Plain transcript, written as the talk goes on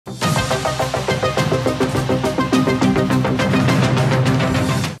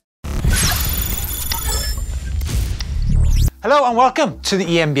Hello and welcome to the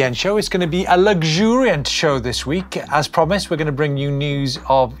EMBN Show. It's going to be a luxuriant show this week. As promised, we're going to bring you news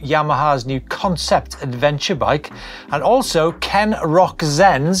of Yamaha's new concept adventure bike and also Ken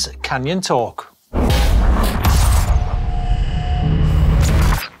Roczen's Canyon Torque.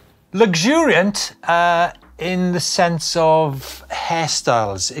 Luxuriant in the sense of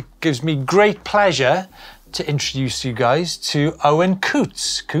hairstyles. It gives me great pleasure to introduce you guys to Owen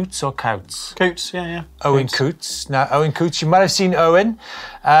Coutts. Coutts or Coutts? Coutts, yeah. Owen Coutts. Now, Owen Coutts, you might have seen Owen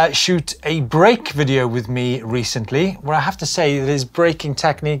shoot a brake video with me recently, where I have to say that his braking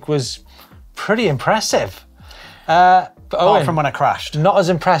technique was pretty impressive. But Apart Owen, from when I crashed. not as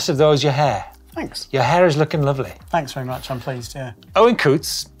impressive though as your hair. Thanks. Your hair is looking lovely. Thanks very much, I'm pleased, yeah. Owen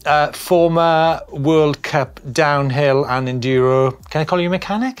Coutts, former World Cup downhill and enduro, can I call you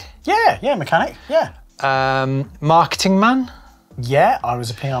mechanic? Yeah, mechanic, yeah. Marketing man? Yeah, I was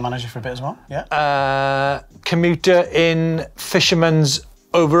a PR manager for a bit as well, yeah. Commuter in fisherman's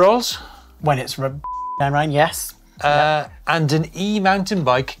overalls? When it's down rain, yes. And an e-mountain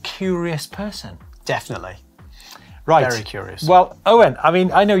bike curious person? Definitely. Right. Very curious. Well, Owen, I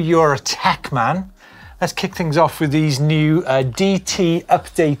mean, I know you're a tech man. Let's kick things off with these new DT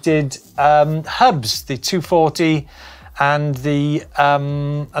updated hubs, the 240 and the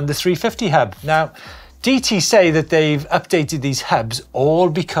 350 hub. Now, DT say that they've updated these hubs all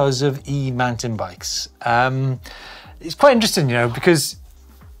because of e-mountain bikes. It's quite interesting, you know, because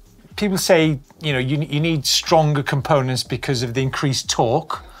people say, you know, you need stronger components because of the increased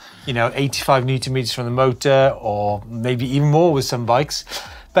torque, you know, 85 Newton meters from the motor, or maybe even more with some bikes.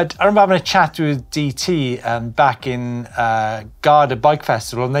 But I remember having a chat with DT back in Garda Bike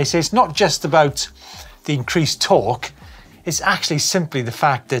Festival, and they say it's not just about the increased torque, it's actually simply the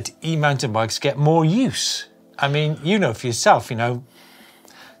fact that e-mountain bikes get more use. I mean, you know for yourself, you know,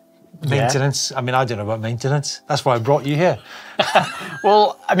 maintenance. Yeah. I mean, I don't know about maintenance. That's why I brought you here.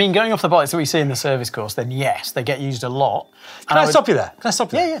 Well, I mean, going off the bikes that we see in the service course, then yes, they get used a lot. Can I stop you there? Can I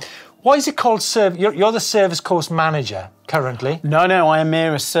stop you there? Yeah. Why is it called service? You're the service course manager currently. No, I am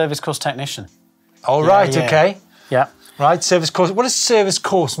mere a service course technician. Oh, right, yeah. okay. Yeah. Right, service course. What does service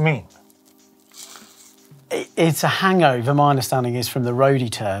course mean? It's a hangover, my understanding is, from the roadie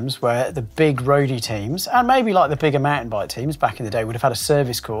terms, where the big roadie teams, and maybe like the bigger mountain bike teams back in the day, would have had a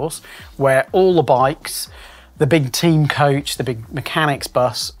service course where all the bikes, the big team coach, the big mechanics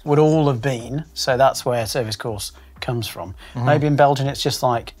bus would all have been. So that's where service course comes from. Mm-hmm. Maybe in Belgium it's just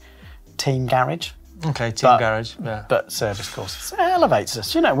like team garage. Okay, team garage, yeah. But service course, it elevates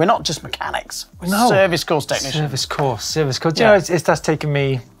us. You know, we're not just mechanics, we're no. Service course technicians. Service course. You yeah. know, that's taken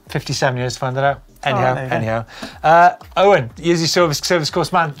me 57 years to find that out. Anyhow. Owen, here's your service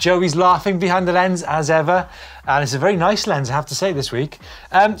course man. Joey's laughing behind the lens as ever. And it's a very nice lens, I have to say, this week.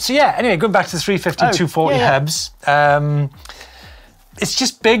 So yeah, anyway, going back to the 350, 240 hubs. It's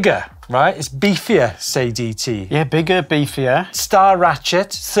just bigger, right? It's beefier, say DT. Yeah, bigger, beefier. Star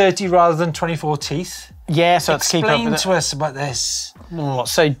ratchet, 30 rather than 24 teeth. Yeah, so let's keep up with it. Explain to us about this.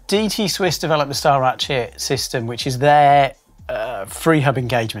 So DT Swiss developed the Star Ratchet system, which is their free hub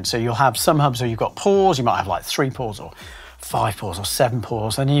engagement. So you'll have some hubs where you've got paws, you might have like 3 paws or 5 paws or 7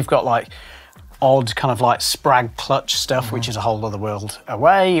 paws, and you've got like odd kind of like sprag clutch stuff, which is a whole other world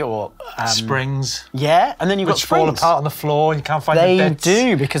away, or springs. Yeah, and then you've got springs. Fall apart on the floor and you can't find the bits.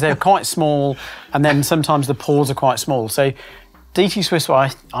 They do, because they're quite small, and then sometimes the paws are quite small. So DT Swiss, well,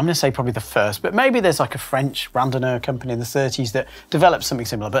 I'm going to say probably the first, but maybe there's like a French Brendon company in the 30s that developed something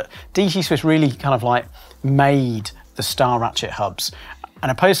similar. But DT Swiss really kind of like made the Star Ratchet hubs. And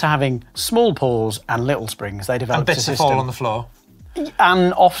opposed to having small paws and little springs, they developed a system. And bits that fall on the floor.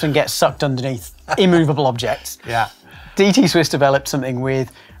 And often get sucked underneath immovable objects. Yeah. DT Swiss developed something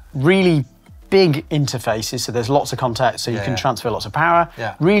with really big interfaces, so there's lots of contact, so you can transfer lots of power.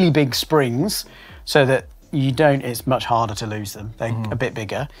 Yeah. Really big springs, so that it's much harder to lose them. They're a bit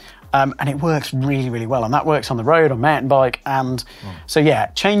bigger. And it works really, really well. And that works on the road, on mountain bike. And so, yeah,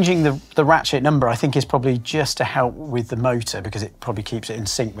 changing the ratchet number, I think, is probably just to help with the motor, because it probably keeps it in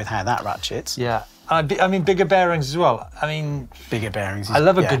sync with how that ratchets. Yeah. I mean, bigger bearings as well. I mean... Bigger bearings. I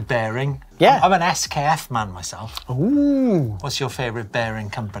love a good bearing. Yeah. I'm an SKF man myself. Ooh. What's your favourite bearing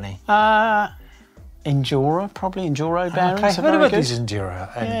company? Enduro, probably. Enduro bearings. Okay, what about these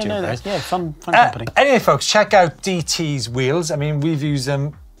Enduro bearings? Yeah, fun company. Anyway, folks, check out DT's wheels. I mean, we've used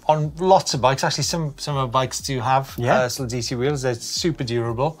them on lots of bikes. Actually, some of our bikes do have little DT wheels. They're super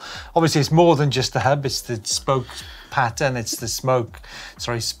durable. Obviously, it's more than just the hub. It's the spoke pattern. It's the spoke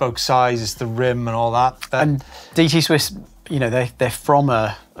size. It's the rim and all that. And DT Swiss, you know, they're from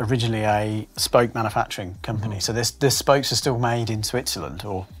originally a spoke manufacturing company. So the spokes are still made in Switzerland,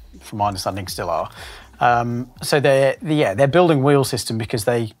 or from my understanding still are. So they're building wheel system because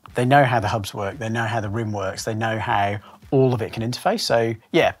they know how the hubs work, they know how the rim works, they know how all of it can interface. So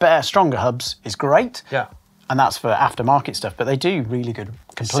yeah, better, stronger hubs is great. Yeah. And that's for aftermarket stuff, but they do really good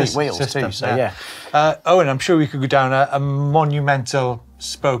complete wheels too. So yeah. Owen, I'm sure we could go down a monumental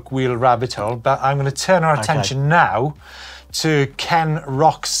spoke wheel rabbit hole, but I'm going to turn our attention now to Ken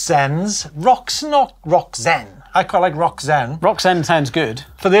Roczen's. Roczen. I quite like Roczen. Roczen sounds good.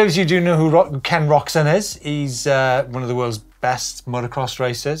 For those of you who do know who Ken Roczen is, he's one of the world's best motocross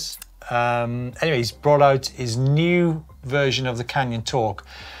racers. Anyway, he's brought out his new version of the Canyon Torque.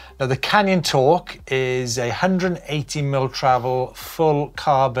 Now, the Canyon Torque is a 180mm travel full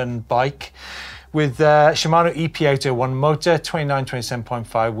carbon bike with Shimano EP Auto 1 motor,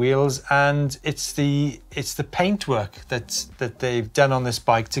 27.5 wheels, and it's the paintwork that they've done on this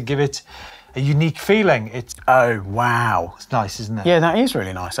bike to give it a unique feeling. Oh wow, it's nice, isn't it? Yeah, that is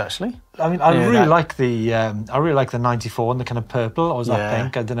really nice actually. I mean, I really like the 94 and the kind of purple, or was that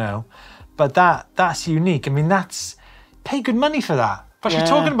pink? I don't know, but that's unique. I mean, pay good money for that. But you're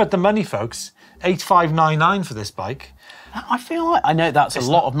talking about the money, folks. 8,599 for this bike. I feel like I know that's a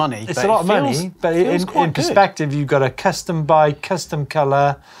lot of money. It's a lot of money, but in perspective, you've got a custom bike, custom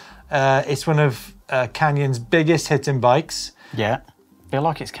colour. It's one of Canyon's biggest hitting bikes. Yeah, I feel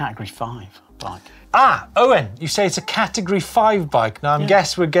like it's category 5 bike. Ah, Owen, you say it's a category 5 bike. Now, I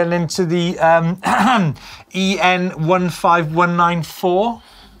guess we're getting into the EN15194.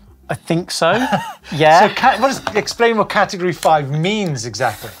 I think so. Yeah. So explain what category 5 means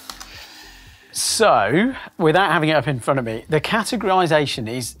exactly. So, without having it up in front of me, the categorisation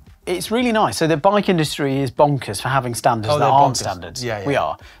it's really nice. So the bike industry is bonkers for having standards that aren't standards. Yeah. We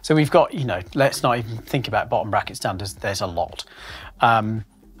are. So we've got, let's not even think about bottom bracket standards. There's a lot.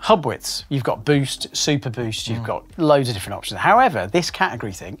 Hub widths, you've got boost, super boost, you've got loads of different options. However, this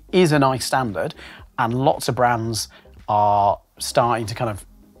category thing is a nice standard, and lots of brands are starting to kind of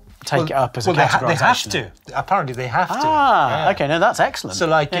take it up as a categorisation. They have to. Apparently, they have to. Okay, no, that's excellent. So,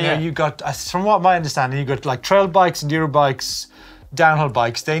 you got, from what my understanding, you got like trail bikes, enduro bikes, downhill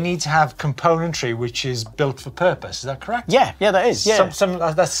bikes. They need to have componentry which is built for purpose. Is that correct? Yeah, that is. Yeah,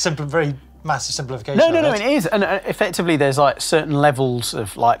 that's simple, very massive simplification. No, it is, and effectively, there's like certain levels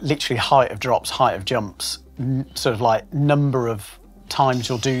of like literally height of drops, height of jumps, sort of like number of times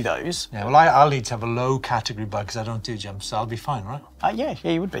you'll do those. Yeah, well, I'll need to have a low category bike because I don't do jumps, so I'll be fine, right? Yeah,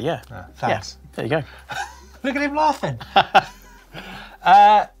 you would be, yeah. Thanks. Yeah, there you go. Look at him laughing.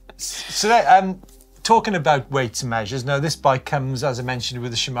 Talking about weights and measures, now this bike comes, as I mentioned,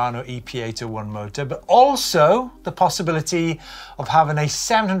 with the Shimano EP801 motor, but also the possibility of having a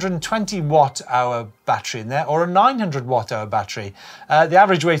 720 watt-hour battery in there, or a 900 watt-hour battery. The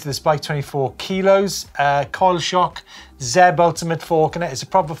average weight of this bike, 24 kilos, coil shock, Zeb Ultimate fork in it. It's a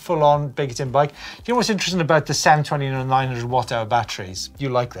proper full-on big-hitting bike. You know what's interesting about the 720 and 900 watt-hour batteries? You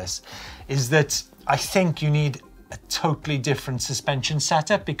like this, is that I think you need a totally different suspension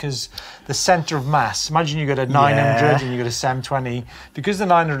setup because the centre of mass, imagine you got a 900 and you got a 720, because the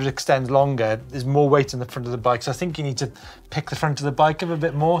 900 extends longer, there's more weight in the front of the bike, so I think you need to pick the front of the bike up a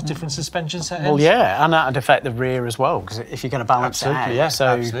bit more, different suspension settings. Well, yeah, and that would affect the rear as well, because if you're going to balance it out. Yeah, so,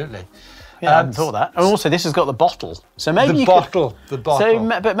 absolutely. Yeah, I hadn't thought that. And also, this has got the bottle, so maybe the bottle. So,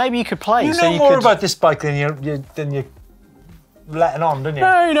 but maybe you could play. You know more about this bike than you're letting on, don't you?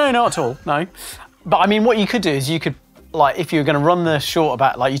 No, not at all. No. But I mean, what you could do is you could, like, if you were going to run the shorter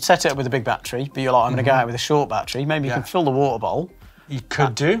battery, like you'd set it up with a big battery, but you're like, I'm going to go out with a short battery. Maybe you can fill the water bowl. You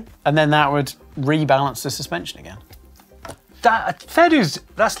could do. And then that would rebalance the suspension again. Fair dues,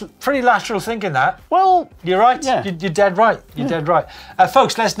 that's pretty lateral thinking, that. Well, you're right. Yeah. You're dead right. You're dead right.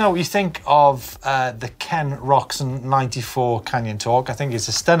 Folks, let us know what you think of the Ken Roczen 94 Canyon Torque. I think it's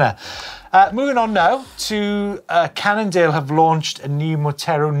a stunner. Moving on now to Cannondale have launched a new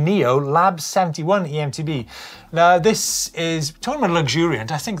Moeller Neo Lab 71 eMTB. Now, this is, talking about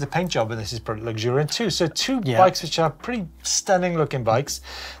luxuriant, I think the paint job of this is pretty luxuriant too. So two bikes which are pretty stunning looking bikes.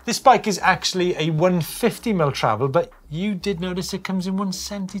 This bike is actually a 150mm travel, but you did notice it comes in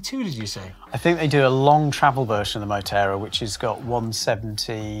 172, did you say? I think they do a long travel version of the Moeller, which has got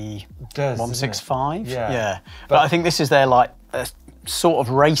 170, 165. Yeah. But I think this is their like sort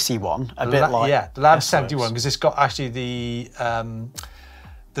of racy one, a bit like... Yeah, the Lab 71, because it's got actually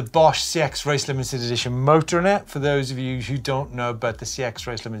the Bosch CX Race Limited Edition motor in it. For those of you who don't know about the CX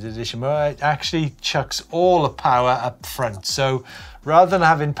Race Limited Edition motor, it actually chucks all the power up front. So rather than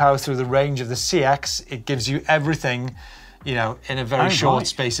having power through the range of the CX, it gives you everything, in a very short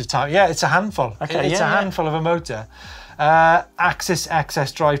space of time. Yeah, it's a handful. Okay, it's a handful of a motor. Axis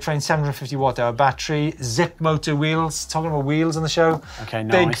XS drivetrain, 750 watt-hour battery, zip motor wheels. Talking about wheels on the show. Okay,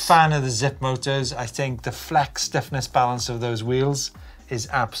 nice. Big fan of the zip motors. I think the flex stiffness balance of those wheels is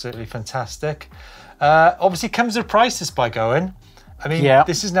absolutely fantastic. Obviously comes at a price, this bike, Owen. I mean,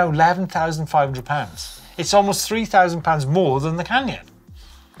 this is now £11,500. It's almost £3,000 more than the Canyon.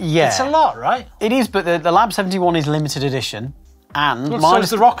 Yeah. It's a lot, right? It is, but the Lab 71 is limited edition. And well, so is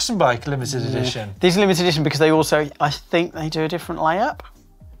the Roczen bike limited edition. This is limited edition because they also, I think they do a different layup.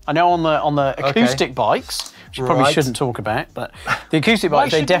 I know on the acoustic bikes, which you probably shouldn't talk about, but the acoustic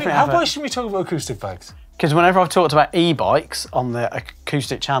bikes, they definitely have why shouldn't we talk about acoustic bikes? Because whenever I've talked about e-bikes on the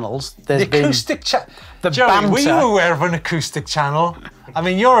acoustic channels, there's been... acoustic channel? Joey, banter. Were you aware of an acoustic channel? I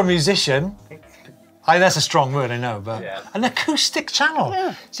mean, you're a musician. That's a strong word, I know, but an acoustic channel.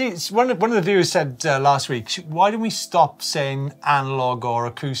 Yeah. See, it's one of the viewers said last week, why don't we stop saying analog or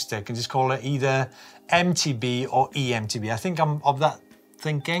acoustic and just call it either MTB or eMTB? I think I'm of that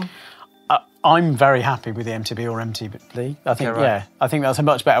thinking. I'm very happy with the MTB or MTB. I think, I think that's a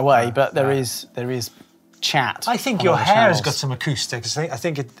much better way. But there is chat. I think your hair has got some acoustics. I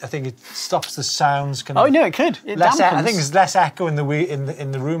think it stops the sounds. Oh no, it could. It dampens. I think there's less echo in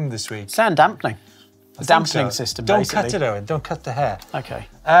the room this week. Sound dampening. The dampening system, Don't basically. cut it, Owen. Don't cut the hair. Okay.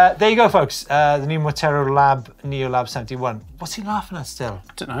 There you go, folks. The new Moeller Lab Neo Lab 71. What's he laughing at still?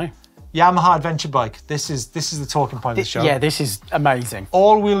 Don't know. Yamaha adventure bike. This is the talking point of the show. Yeah, this is amazing.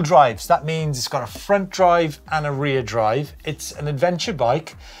 All-wheel drives. That means it's got a front drive and a rear drive. It's an adventure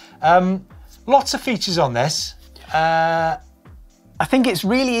bike. Lots of features on this. I think it's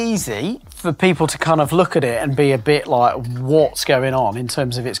really easy for people to kind of look at it and be a bit like, what's going on in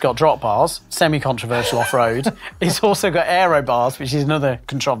terms of it's got drop bars, semi-controversial off-road. It's also got aero bars, which is another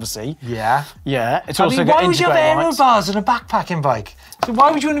controversy. Yeah. Yeah. It's also got why would you have aero lights. bars on a backpacking bike? So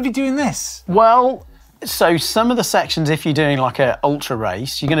why would you want to be doing this? Well, so some of the sections, if you're doing like an ultra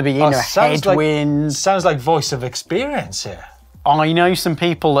race, you're going to be in a headwind. Sounds like voice of experience here. I know some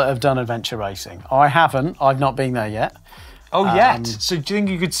people that have done adventure racing. I haven't. I've not been there yet. Oh, yet? So do you think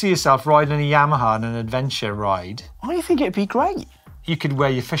you could see yourself riding a Yamaha on an adventure ride? I think it'd be great. You could wear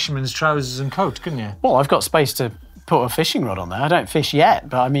your fisherman's trousers and coat, couldn't you? Well, I've got space to put a fishing rod on there. I don't fish yet,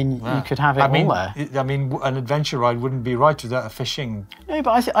 but I mean, you could have it all there. I mean, an adventure ride wouldn't be right without a fishing No,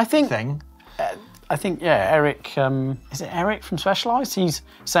 but I think... thing. I think, Eric, is it Eric from Specialized? He's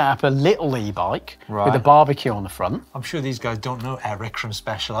set up a little e-bike with a barbecue on the front. I'm sure these guys don't know Eric from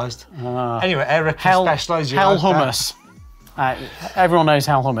Specialized. Anyway, Eric from Specialized. Hell Hummus. Everyone knows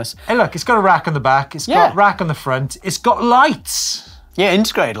Hell Hummus. Hey, look, it's got a rack on the back. It's got a rack on the front. It's got lights. Yeah,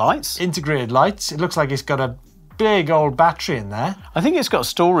 integrated lights. Integrated lights. It looks like it's got a big old battery in there. I think it's got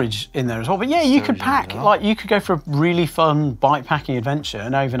storage in there as well. But yeah, you could pack, like you could go for a really fun bike packing adventure,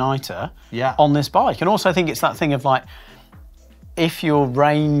 an overnighter on this bike. And also I think it's that thing of like, if you're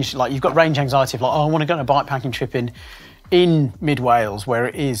you've got range anxiety of like, oh, I want to go on a bike packing trip in mid-Wales where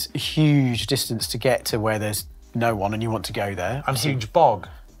it is a huge distance to get to where there's no one and you want to go there. And huge bog.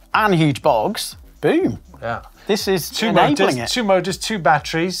 And huge bogs. Boom. Yeah. This is two motors, two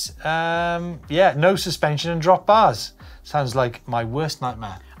batteries. No suspension and drop bars. Sounds like my worst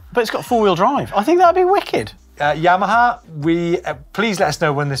nightmare. But it's got four-wheel drive. I think that'd be wicked. Yamaha, please let us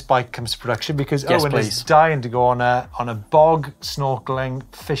know when this bike comes to production because Owen is dying to go on a bog snorkeling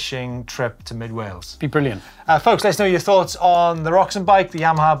fishing trip to mid-Wales. Be brilliant. Folks, let us know your thoughts on the Roczen bike, the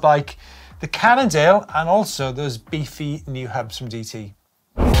Yamaha bike, the Cannondale, and also those beefy new hubs from DT.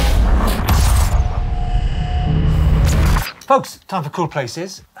 Folks, time for cool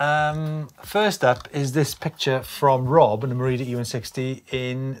places. First up is this picture from Rob and the Merida E160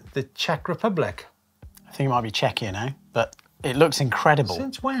 in the Czech Republic. I think it might be Czechia now, but it looks incredible.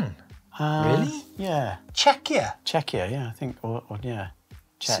 Since when? Really? Yeah. Czechia? Czechia, yeah, I think, or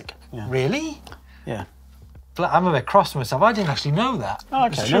Czech. Yeah. Really? Yeah. I'm a bit cross with myself. I didn't actually know that. Oh,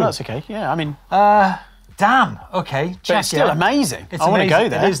 okay, no, that's okay. Yeah, I mean... damn, okay. But it's still amazing. I want to go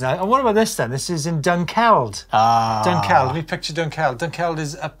there. It is now. And what about this then? This is in Dunkeld. Dunkeld, let me picture Dunkeld. Dunkeld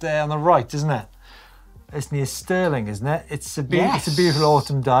is up there on the right, isn't it? It's near Stirling, isn't it? It's a beautiful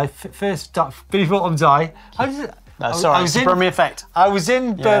autumn day. Beautiful autumn day. Sorry, it's the Brummie effect. I was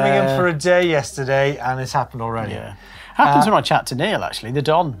in Birmingham for a day yesterday and it's happened already. Yeah. Happens when I chat to Neil, actually. The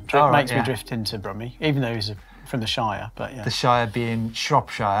Don makes me drift into Brummie, even though he's from the Shire, but yeah. The Shire being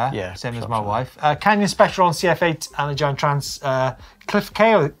Shropshire, same as my wife. Canyon Special on CF8 and a Giant Trans Cliff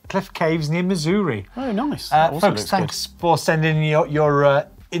Caves near Missouri. Oh, nice. Folks, thanks for sending your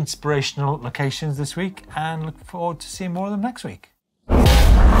inspirational locations this week and look forward to seeing more of them next week.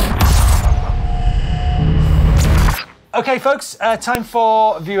 Okay, folks, time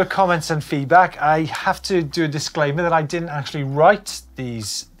for viewer comments and feedback. I have to do a disclaimer that I didn't actually write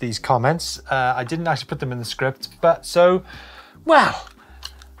these comments. I didn't actually put them in the script, but so, well,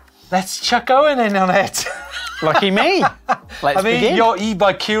 let's chuck Owen in on it. Lucky me. Let's begin. You're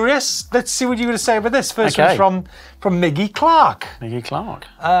e-bike curious. Let's see what you're going to say about this. First one's from Miggy Clark. Miggy Clark.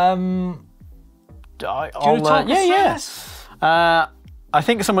 Do you want to talk yes. I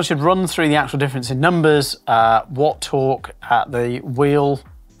think someone should run through the actual difference in numbers, what torque at the wheel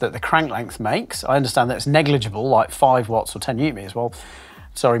that the crank length makes. I understand that it's negligible, like 5 watts or 10 newton meters. Well,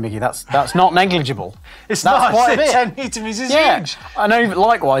 sorry, Miggy, that's not negligible. It's that's not. quite a bit. 10 newton meters is huge. I know,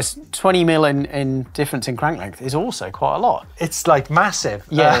 likewise, 20 mil in difference in crank length is also quite a lot. It's like massive.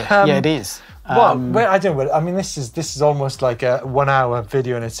 Yeah, yeah, it is. Well, I don't know. I mean, this is almost like a 1 hour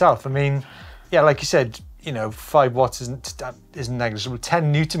video in itself. I mean, yeah, like you said, 5 watts isn't negligible.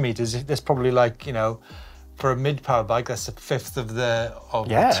 10 newton meters, that's probably like, for a mid-power bike, that's a fifth of the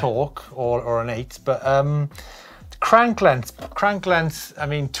torque or an eighth. But crank length, I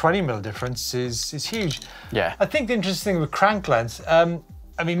mean, 20 mil difference is huge. Yeah. I think the interesting thing with crank length, I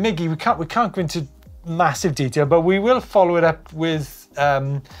mean, Miggy, we can't go into massive detail, but we will follow it up with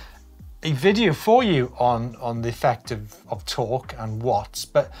a video for you on the effect of torque and watts.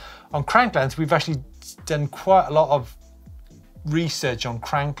 But on crank length, we've actually done quite a lot of research on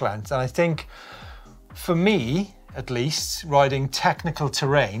crank length, and I think for me at least, riding technical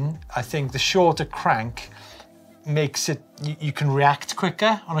terrain, I think the shorter crank makes it, you can react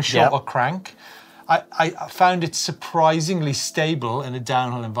quicker on a shorter crank. I found it surprisingly stable in a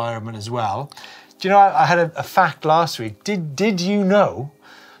downhill environment as well. Do you know, I had a fact last week. Did you know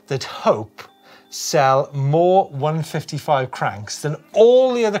that Hope sell more 155 cranks than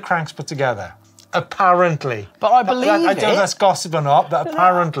all the other cranks put together? Apparently. But I believe I don't know if that's gossip or not, but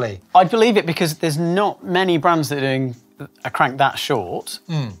apparently. I believe it because there's not many brands that are doing a crank that short.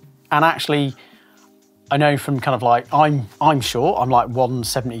 And actually, I know from kind of like, I'm short, I'm like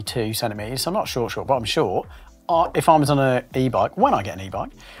 172 centimetres, so I'm not short, but I'm short. If I was on an e-bike, when I get an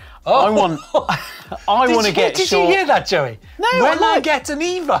e-bike, I want to get short. Did you hear that, Joey? No, when I get an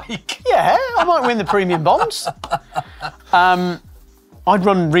e-bike. Yeah, I might win the premium bonds. I'd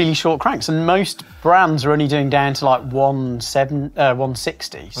run really short cranks, and most brands are only doing down to like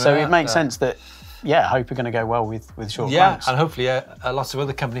 160. So it makes sense that, Hope are going to go well with short cranks. And hopefully lots of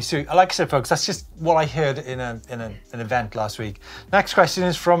other companies too. Like I said, folks, that's just what I heard in an event last week. Next question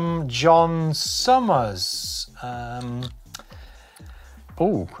is from John Summers.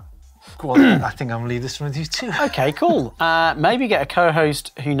 Go on, I think I'm going to leave this one with you too. Okay, cool. Maybe get a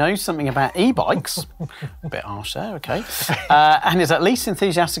co-host who knows something about e-bikes. A bit harsh there, okay. And is at least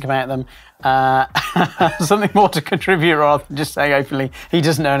enthusiastic about them. Something more to contribute rather than just saying openly he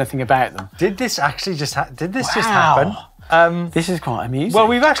doesn't know anything about them. Did this actually just happen? This is quite amusing. Well,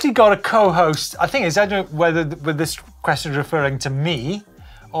 we've actually got a co-host. I think I don't know whether this question is referring to me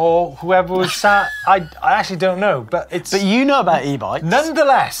or whoever was sat. I actually don't know, but it's... But you know about e-bikes.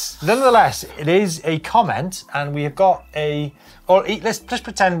 Nonetheless, it is a comment, and we have got let's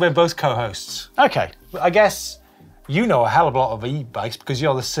pretend we're both co-hosts. Okay. I guess you know a hell of a lot of e-bikes because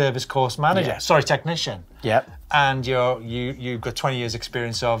you're the service course manager. Sorry, technician. Yep. And you've got 20 years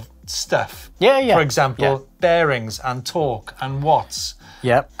experience of stuff. Yeah. For example, bearings and torque and watts.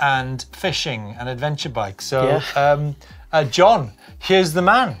 Yep. And fishing and adventure bikes. So, John, here's the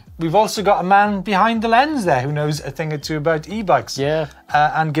man. We've also got a man behind the lens there who knows a thing or two about e-bikes.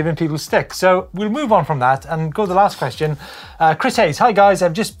 And giving people stick. So we'll move on from that and go to the last question. Chris Hayes, hi guys,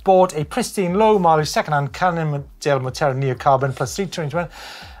 I've just bought a pristine low mileage second-hand Cannondale Moeller Neo Carbon plus 321.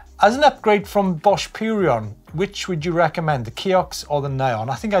 As an upgrade from Bosch Purion, which would you recommend, the Kiox or the Nyon?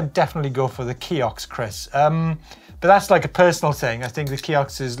 I think I'd definitely go for the Kiox, Chris. But that's like a personal thing. I think the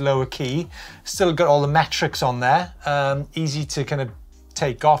Kiox is lower key. Still got all the metrics on there. Easy to kind of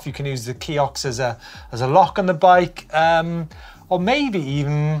take off. You can use the Kiox as a lock on the bike. Or maybe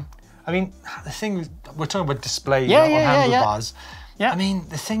even, I mean, the thing is, we're talking about display on handlebars. I mean,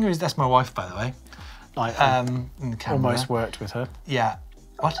 the thing is, that's my wife, by the way. In the camera. Almost worked with her. Yeah.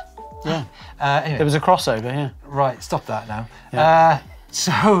 What? Yeah. Anyway. There was a crossover, Right, stop that now.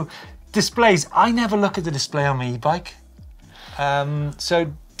 So, displays. I never look at the display on my e-bike. I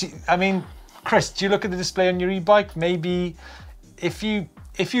mean, Chris, do you look at the display on your e-bike? Maybe if you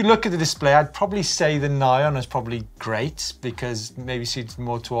look at the display, I'd probably say the Nyon is probably great because maybe suited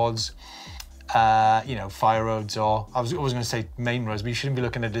more towards, fire roads or I was going to say main roads, but you shouldn't be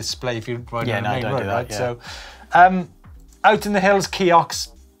looking at a display if you're riding on a main road, right? So, out in the hills, Kiox,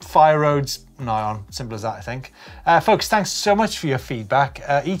 fire roads, Nyon, simple as that, I think. Folks, thanks so much for your feedback.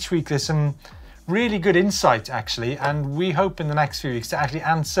 Each week there's some really good insight, actually, and we hope in the next few weeks to actually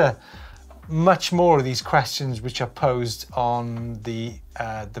answer much more of these questions which are posed on the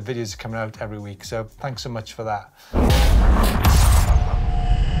videos coming out every week. So thanks so much for that.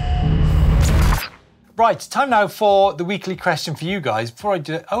 Right, time now for the weekly question for you guys. Before I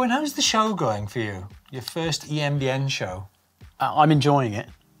do it, Owen, how's the show going for you? Your first EMBN show? I'm enjoying it.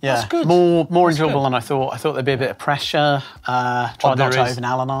 Yeah, that's good. More enjoyable than I thought. I thought there'd be a bit of pressure. Tried not to overanalyze.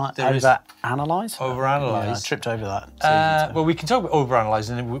 Overanalyze. Yeah, I tripped over that. Well, we can talk about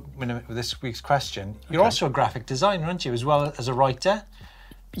overanalyzing in a minute with this week's question. You're also a graphic designer, aren't you, as well as a writer?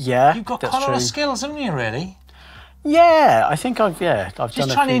 Yeah, You've got quite a lot of skills, haven't you, really? Yeah, I think I've Just done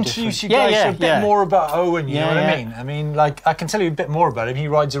trying to introduce you guys to a bit more about Owen, you know what I mean? I mean, like, I can tell you a bit more about him. He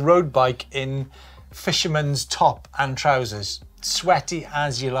rides a road bike in fisherman's top and trousers. Sweaty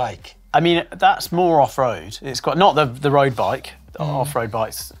as you like. I mean, that's more off-road. It's got, not the road bike. The off-road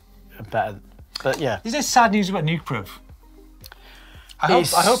bike's better, but yeah. Is there sad news about Nukeproof? I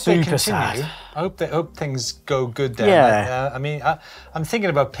hope they continue. Sad. I hope things go good there. Yeah. I mean, I'm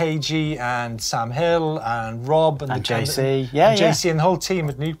thinking about Paigey and Sam Hill and Rob and JC. JC and the whole team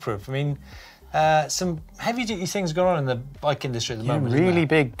at Nukeproof. I mean, some heavy-duty things going on in the bike industry at the moment. Really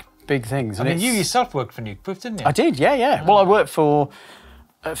big things. I mean, you yourself worked for Nukeproof, didn't you? I did, yeah. Well, I worked for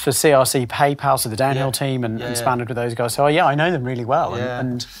CRC PayPal, so the downhill team, and expanded with those guys. So yeah, I know them really well.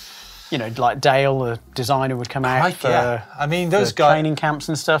 And you know, like Dale, the designer, would come out for, I mean, those guys, training camps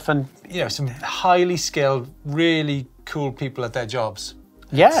and stuff, and you know, some highly skilled, really cool people at their jobs.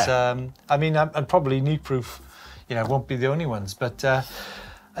 Yeah. I mean, and probably Nukeproof, you know, won't be the only ones, but.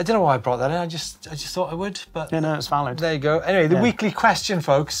 I don't know why I brought that in. I just thought I would, but no, it's valid. There you go. Anyway, the weekly question,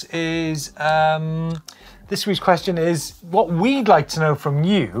 folks, is this week's question is what we'd like to know from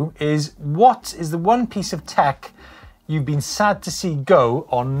you is what is the one piece of tech you've been sad to see go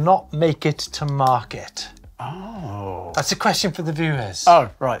or not make it to market? Oh, that's a question for the viewers. Oh,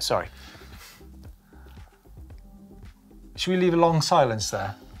 right. Sorry. Should we leave a long silence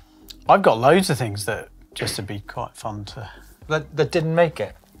there? I've got loads of things that just would be quite fun to. That didn't make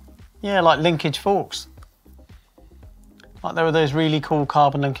it. Yeah, like linkage forks. Like there were those really cool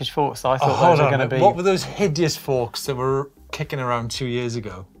carbon linkage forks that I thought those were going to be. What were those hideous forks that were kicking around 2 years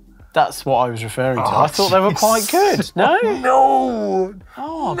ago? That's what I was referring to. I thought they were quite good. No? No!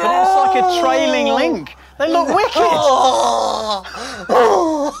 Oh, but it's like a trailing link. They look wicked.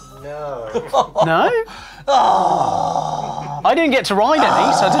 No. No? I didn't get to ride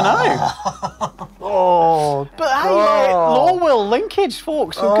any, so I don't know. But hey, Lorwell linkage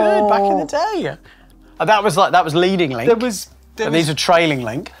forks were good back in the day. That was leading link. These are trailing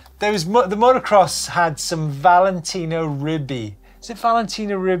link. The motocross had some Valentino Ribbi. Is it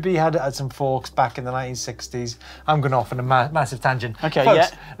Valentino Ribbi had some forks back in the 1960s? I'm going off on a massive tangent. Okay,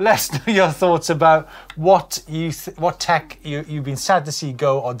 folks, let's know your thoughts about what tech you've been sad to see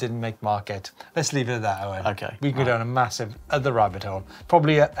go or didn't make market. Let's leave it at that, Owen. Okay. We can go down a massive other rabbit hole,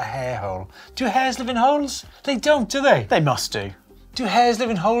 probably a hair hole. Do hares live in holes? They don't, do they? They must do. Do hares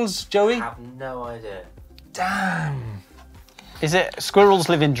live in holes, Joey? I have no idea. Damn. Is it squirrels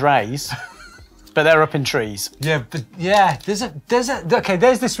live in drays? But they're up in trees. Yeah, but yeah, okay,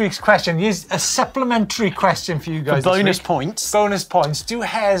 there's this week's question. Here's a supplementary question for you guys. For bonus points. Bonus points. Do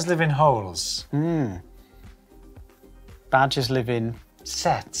hares live in holes? Badgers live in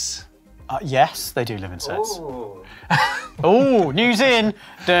sets. Yes, they do live in sets. Oh, news in.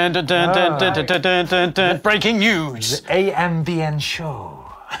 Dun, dun, dun, dun, dun, dun, dun, dun, dun, dun. Breaking news. The EMBN Show.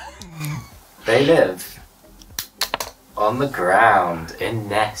 They live on the ground in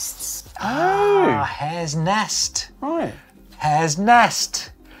nests. Oh, hare's nest. Right. Hare's nest.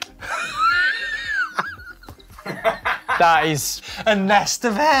 That is a nest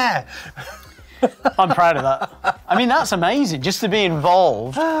of hair. I'm proud of that. I mean, that's amazing. Just to be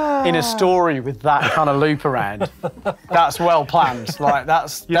involved in a story with that kind of loop around. That's well planned. Like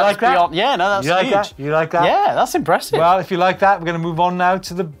that's like that? Beyond, yeah, no, that's huge. Like that? You like that? Yeah, that's impressive. Well, if you like that, we're going to move on now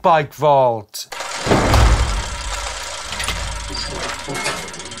to the bike vault.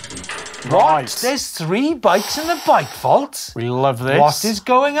 Right. There's 3 bikes in the bike vault. We love this. What is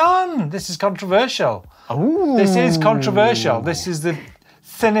going on? This is controversial. Ooh. This is controversial. This is the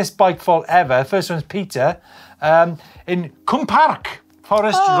thinnest bike vault ever. The first one's Peter in Cumpark,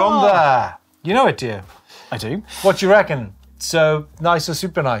 Forest Ronda. You know it, do you? I do. What do you reckon? So nice or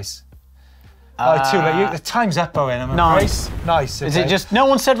super nice? Too late. The time's up, Owen. I'm nice. Afraid. Nice. Okay. Is it just no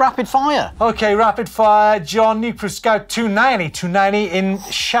one said rapid fire? Okay, rapid fire. John Nukeproof Scout 290 in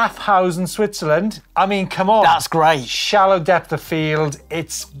Schaffhausen, Switzerland. I mean, come on. That's great. Shallow depth of field.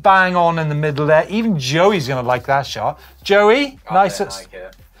 It's bang on in the middle there. Even Joey's going to like that shot. Joey, nice. I like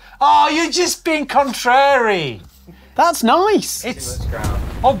it. Oh, you're just being contrary. That's nice. It's Too much ground.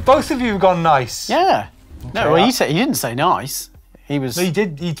 oh, both of you have gone nice. Yeah. No, well, he didn't say nice. He was. No, he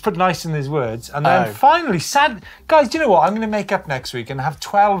did. He put nice in his words, and then finally, sad guys. Do you know what? I'm going to make up next week and have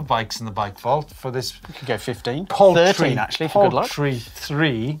 12 bikes in the bike vault for this. We could go 15. Paltry, 13 actually, for good luck. Paltry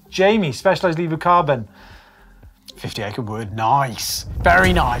 3. Jamie, Specialised lever carbon. 50 acre wood. Nice.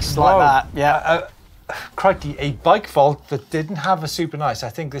 Very nice. Like that. Yeah. Crikey, a bike vault that didn't have a super nice. I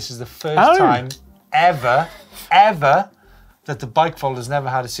think this is the first time ever that the bike vault has never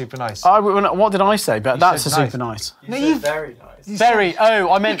had a super nice. What did I say? But that's a said super nice. You said very nice. Very.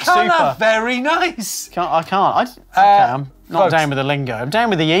 I meant You can't super. have very nice. I can't. I'm not folks, down with the lingo. I'm down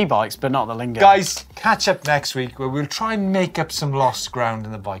with the e-bikes, but not the lingo. Guys, catch up next week where we'll try and make up some lost ground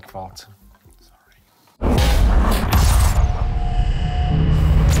in the bike vault.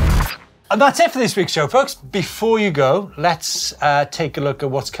 And that's it for this week's show, folks. Before you go, let's take a look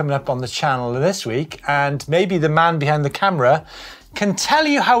at what's coming up on the channel this week, and maybe the man behind the camera can tell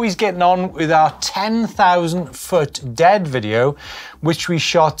you how he's getting on with our 10,000 foot dead video, which we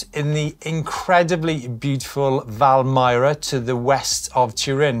shot in the incredibly beautiful Valmyra to the west of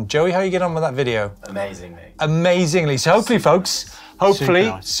Turin. Joey, how are you getting on with that video? Amazingly. Amazingly. So hopefully, folks,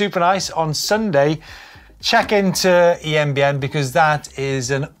 super nice on Sunday. Check into EMBN because that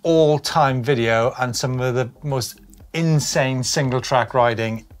is an all-time video and some of the most insane single track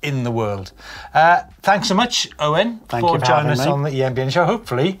riding in the world. Thanks so much, Owen, for joining us on the EMBN show.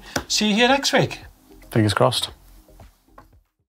 Hopefully, see you here next week. Fingers crossed.